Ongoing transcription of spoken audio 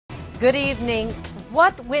Good evening.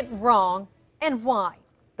 What went wrong and why?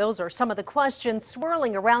 Those are some of the questions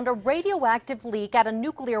swirling around a radioactive leak at a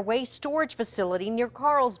nuclear waste storage facility near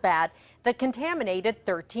Carlsbad that contaminated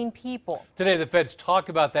 13 people. Today, the feds talked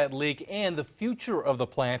about that leak and the future of the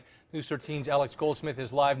plant. News 13's Alex Goldsmith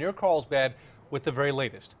is live near Carlsbad with the very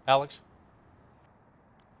latest. Alex?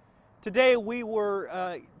 Today, we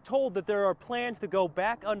were told that there are plans to go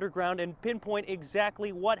back underground and pinpoint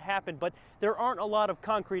exactly what happened, but there aren't a lot of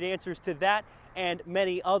concrete answers to that and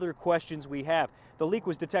many other questions we have. The leak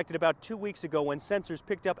was detected about 2 weeks ago when sensors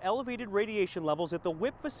picked up elevated radiation levels at the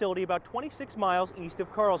WIPP facility about 26 miles east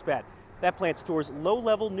of Carlsbad. That plant stores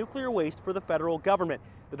low-level nuclear waste for the federal government.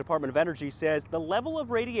 The Department of Energy says the level of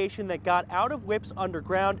radiation that got out of WIPP's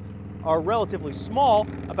underground are relatively small,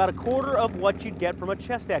 about a quarter of what you'd get from a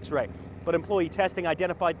chest x-ray. But employee testing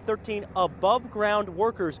identified 13 above-ground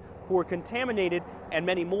workers who were contaminated, and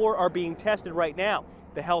many more are being tested right now.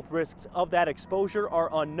 The health risks of that exposure are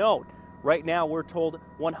unknown. Right now, we're told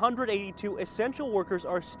 182 essential workers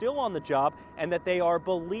are still on the job and that they are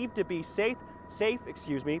believed to be safe,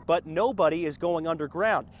 but nobody is going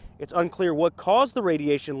underground. It's unclear what caused the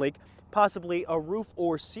radiation leak, possibly a roof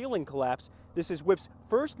or ceiling collapse. This is WIPP's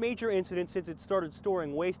first major incident since it started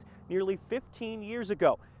storing waste nearly 15 years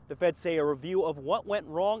ago. The feds say a review of what went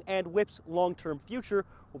wrong and WIPP's long-term future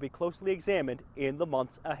will be closely examined in the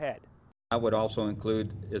months ahead. I would also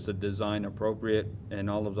include, is the design appropriate and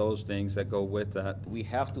all of those things that go with that. We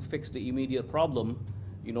have to fix the immediate problem,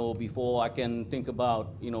 before I can think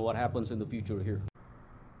about, what happens in the future here.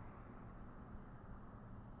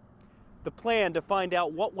 The plan to find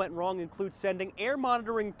out what went wrong includes sending air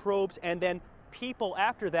monitoring probes and then people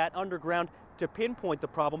after that underground to pinpoint the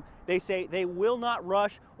problem. They say they will not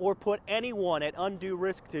rush or put anyone at undue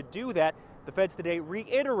risk to do that. The feds today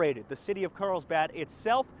reiterated the city of Carlsbad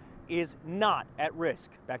itself is not at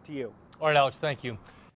risk. Back to you. All right, Alex, thank you.